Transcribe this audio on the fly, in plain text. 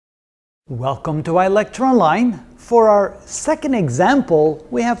Welcome to iLectureOnline. For our second example,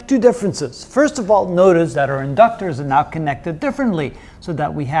 we have two differences. First of all, notice that our inductors are now connected differently, so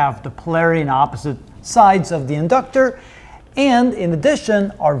that we have the polarity and opposite sides of the inductor. And in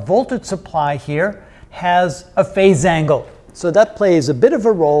addition, our voltage supply here has a phase angle. So that plays a bit of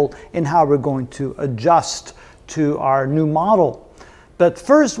a role in how we're going to adjust to our new model. But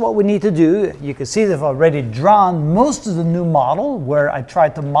first, what we need to do, you can see that I've already drawn most of the new model where I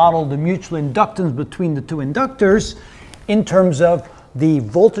tried to model the mutual inductance between the two inductors in terms of the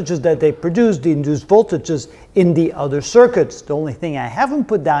voltages that they produce, the induced voltages in the other circuits. The only thing I haven't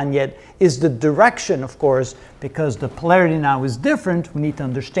put down yet is the direction, of course, because the polarity now is different. We need to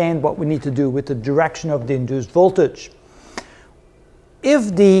understand what we need to do with the direction of the induced voltage.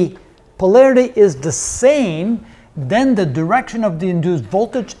 If the polarity is the same, then the direction of the induced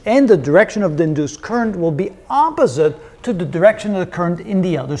voltage and the direction of the induced current will be opposite to the direction of the current in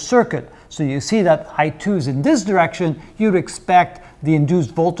the other circuit. So you see that I2 is in this direction, you'd expect the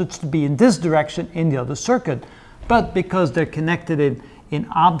induced voltage to be in this direction in the other circuit. But because they're connected in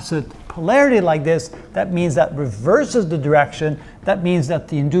opposite polarity like this, that means that reverses the direction. That means that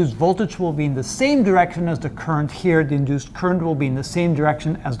the induced voltage will be in the same direction as the current here. The induced current will be in the same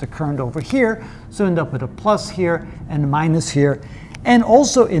direction as the current over here. So end up with a plus here and a minus here. And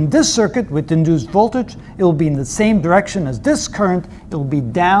also in this circuit with induced voltage, it will be in the same direction as this current. It will be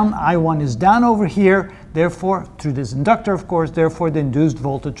down. I1 is down over here. Therefore, through this inductor, of course, therefore the induced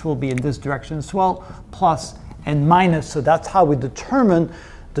voltage will be in this direction as well, plus and minus. So that's how we determine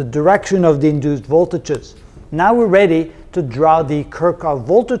the direction of the induced voltages. Now we're ready to draw the Kirchhoff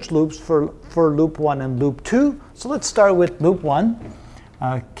voltage loops for loop 1 and loop 2. So let's start with loop 1.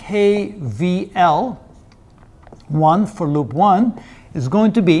 KVL 1 for loop 1 is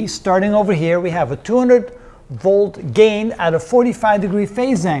going to be, starting over here, we have a 200 volt gain at a 45-degree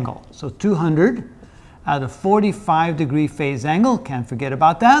phase angle. So 200 at a 45-degree phase angle, can't forget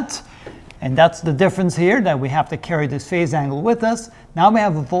about that. And that's the difference here, that we have to carry this phase angle with us. Now we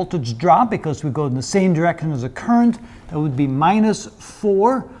have a voltage drop because we go in the same direction as the current. That would be minus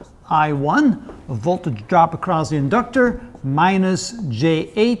 4 I1, a voltage drop across the inductor, minus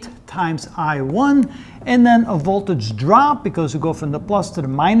J8 times I1, and then a voltage drop because we go from the plus to the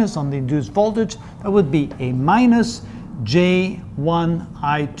minus on the induced voltage. That would be a minus J1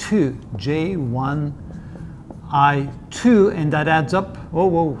 I2, J1 I2, and that adds up,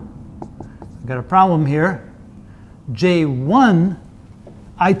 whoa. Got a problem here. J1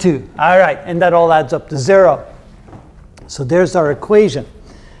 I2. All right, and that all adds up to 0. So there's our equation.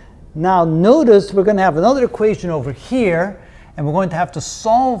 Now notice we're going to have another equation over here, and we're going to have to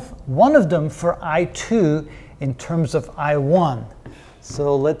solve one of them for I2 in terms of I1.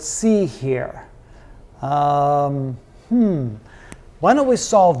 So let's see here. Why don't we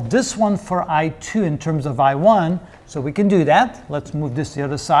solve this one for I2 in terms of I1? So we can do that. Let's move this to the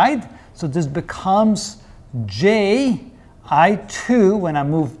other side. So this becomes J I2. When I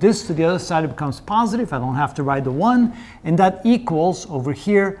move this to the other side, it becomes positive. I don't have to write the 1. And that equals, over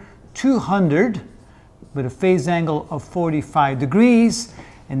here, 200 with a phase angle of 45 degrees.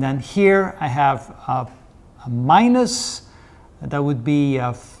 And then here I have a minus. That would be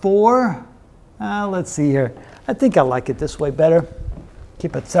 4. Let's see here. I think I like it this way better.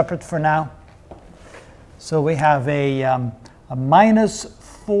 Keep it separate for now. So we have a minus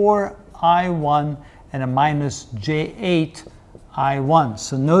 4 I1 and a minus J8 I1.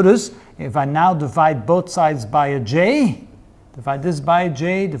 So notice, if I now divide both sides by a J, divide this by a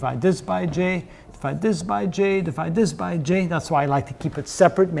J, divide this by a J, divide this by a J, divide this by a J. That's why I like to keep it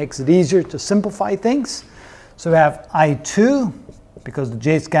separate, makes it easier to simplify things. So we have I2, because the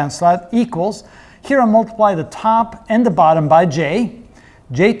J's cancel out, equals, here I multiply the top and the bottom by J.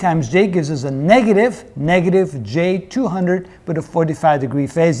 J times J gives us a negative J200 with a 45-degree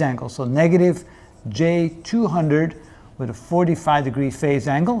phase angle. So negative J200 with a 45-degree phase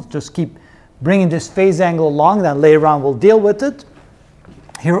angle. Just keep bringing this phase angle along, then later on we'll deal with it.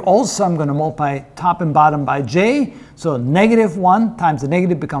 Here also I'm going to multiply top and bottom by J. So negative 1 times the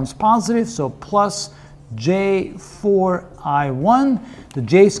negative becomes positive, so plus J4I1. The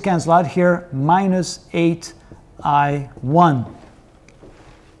J's cancel out here, minus 8I1.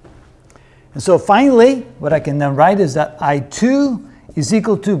 And so finally, what I can then write is that I2 is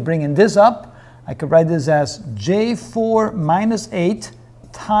equal to, bringing this up, I could write this as J4 minus 8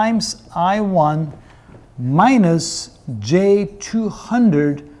 times I1 minus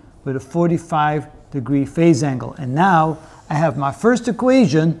J200 with a 45-degree phase angle. And now I have my first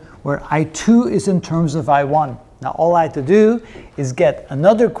equation where I2 is in terms of I1. Now all I have to do is get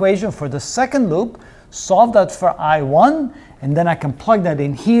another equation for the second loop, solve that for I1, and then I can plug that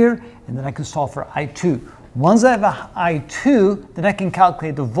in here, and then I can solve for I2. Once I have a I2, then I can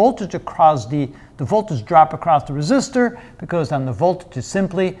calculate the voltage across the voltage drop across the resistor, because then the voltage is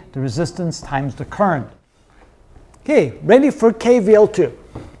simply the resistance times the current. Okay, ready for KVL2.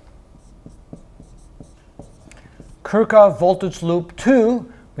 Kirchhoff voltage loop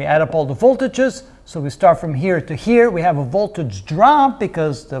 2, we add up all the voltages, so we start from here to here. We have a voltage drop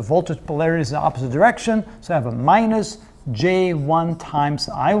because the voltage polarity is in the opposite direction, so I have a minus J1 times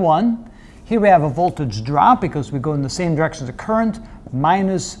I1. Here we have a voltage drop because we go in the same direction as the current,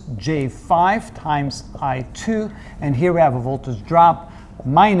 minus J5 times I2, and here we have a voltage drop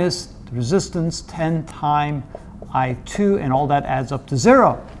minus the resistance 10 times I2, and all that adds up to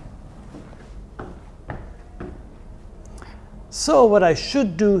 0. So what I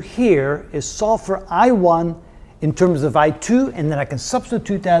should do here is solve for I1 in terms of I2, and then I can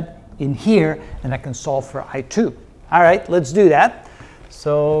substitute that in here, and I can solve for I2. All right, let's do that.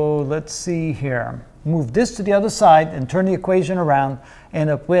 So let's see here. Move this to the other side and turn the equation around. End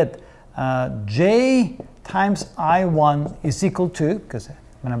up with J times I1 is equal to, because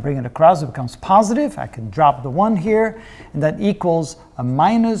when I bring it across it becomes positive, I can drop the 1 here, and that equals a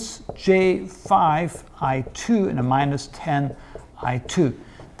minus J5 I2 and a minus 10 I2.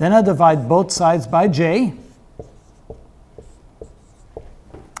 Then I divide both sides by J,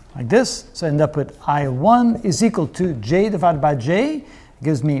 like this. So I end up with I1 is equal to J divided by J,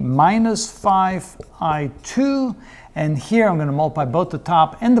 gives me minus 5 I2, and here I'm going to multiply both the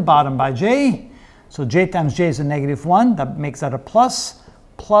top and the bottom by J. So J times J is a negative 1, that makes that a plus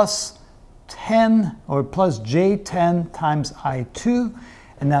 10, or plus J10 times I2,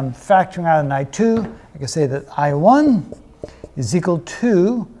 and then factoring out an I2, I can say that I1 is equal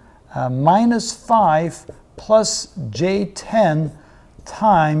to minus 5 plus J10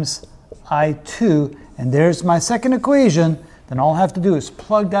 times I2, and there's my second equation. Then all I have to do is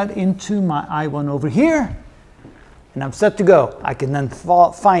plug that into my I1 over here, and I'm set to go. I can then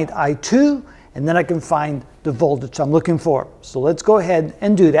find I2, and then I can find the voltage I'm looking for. So let's go ahead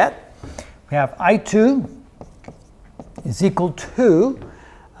and do that. We have I2 is equal to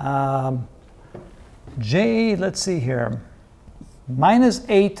J, let's see here, minus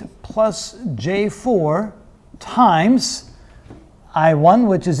 8 plus J4 times I1,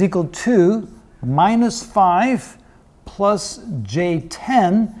 which is equal to minus 5 plus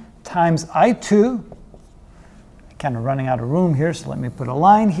J10 times I2. I'm kind of running out of room here, so let me put a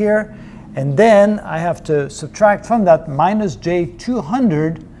line here. And then I have to subtract from that minus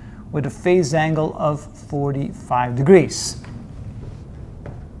J200 with a phase angle of 45 degrees.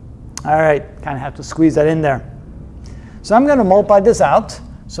 All right, kind of have to squeeze that in there. So I'm going to multiply this out.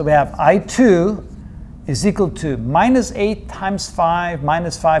 So we have I2 is equal to minus 8 times 5,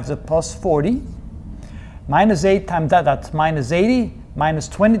 minus 5 is a plus 40. Minus 8 times that, that's minus 80. Minus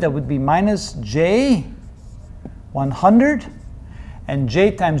 20, that would be minus J 100. And J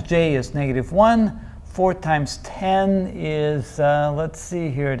times J is negative 1. 4 times 10 is, let's see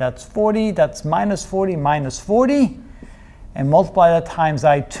here, that's 40. That's minus 40 minus 40. And multiply that times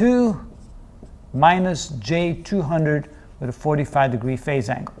I2 minus J200 with a 45 degree phase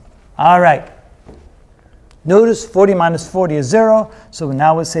angle. All right. Notice 40 minus 40 is 0. So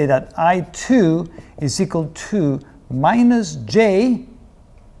now we say that I2 is equal to minus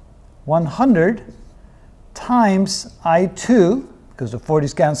J100 times I2, because the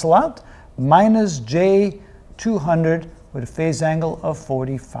 40s cancel out, minus J200 with a phase angle of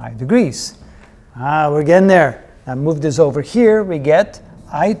 45 degrees. We're getting there. Now move this over here. We get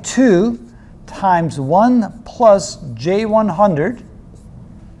I2 times 1 plus J100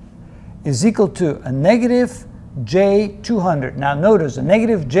 is equal to a negative J200. Now notice a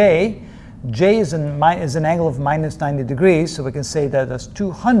negative J is an angle of minus 90 degrees, so we can say that that's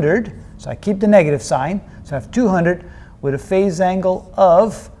 200. So I keep the negative sign. So I have 200 with a phase angle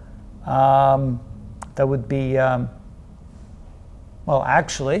of, that would be, well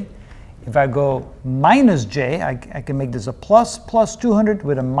actually, if I go minus J, I can make this a plus 200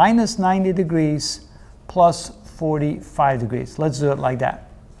 with a minus 90 degrees plus 45 degrees. Let's do it like that.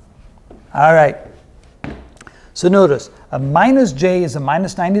 All right. So notice, a minus J is a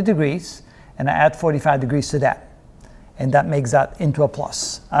minus 90 degrees, and I add 45 degrees to that. And that makes that into a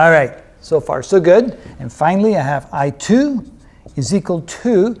plus. All right. So far, so good. And finally, I have I2 is equal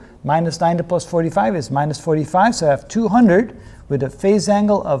to minus 90 plus 45 is minus 45. So I have 200 with a phase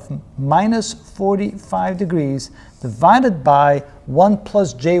angle of minus 45 degrees divided by 1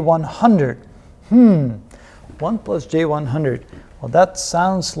 plus J100. 1 plus J100. Well, that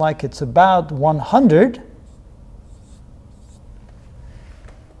sounds like it's about 100.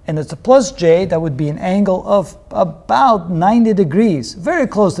 and it's a plus j, that would be an angle of about 90 degrees, very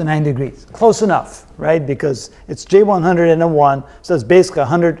close to 90 degrees, close enough, right? Because it's j100 and a 1, so it's basically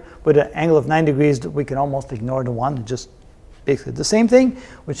 100 with an angle of 90 degrees. We can almost ignore the 1, just basically the same thing,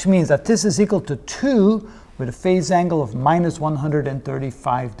 which means that this is equal to 2 with a phase angle of minus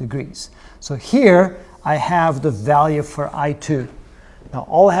 135 degrees. So here I have the value for I2. Now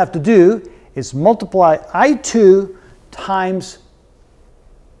all I have to do is multiply I2 times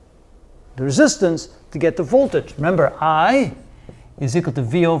the resistance to get the voltage. Remember, I is equal to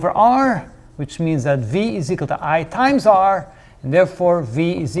V over R, which means that V is equal to I times R, and therefore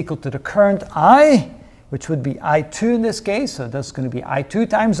V is equal to the current I, which would be I2 in this case. So that's going to be I2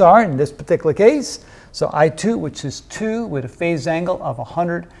 times R in this particular case. So I2, which is 2 with a phase angle of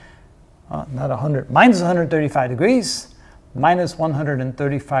minus 135 degrees, minus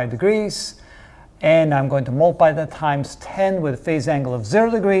 135 degrees. And I'm going to multiply that times 10 with a phase angle of 0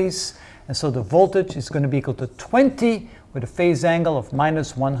 degrees. And so the voltage is going to be equal to 20 with a phase angle of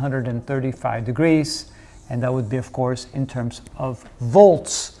minus 135 degrees. And that would be, of course, in terms of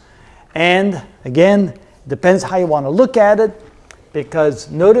volts. And again, depends how you want to look at it, because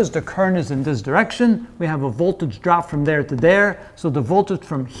notice the current is in this direction. We have a voltage drop from there to there. So the voltage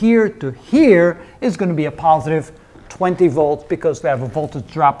from here to here is going to be a positive 20 volts because we have a voltage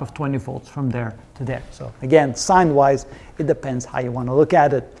drop of 20 volts from there to there. So again, sign-wise, it depends how you want to look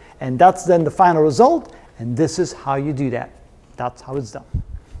at it. And that's then the final result, and this is how you do that. That's how it's done.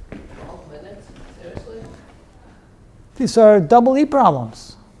 12 minutes? Seriously? These are double E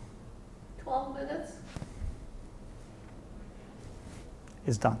problems. 12 minutes?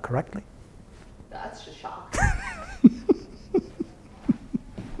 It's done correctly. That's a shock.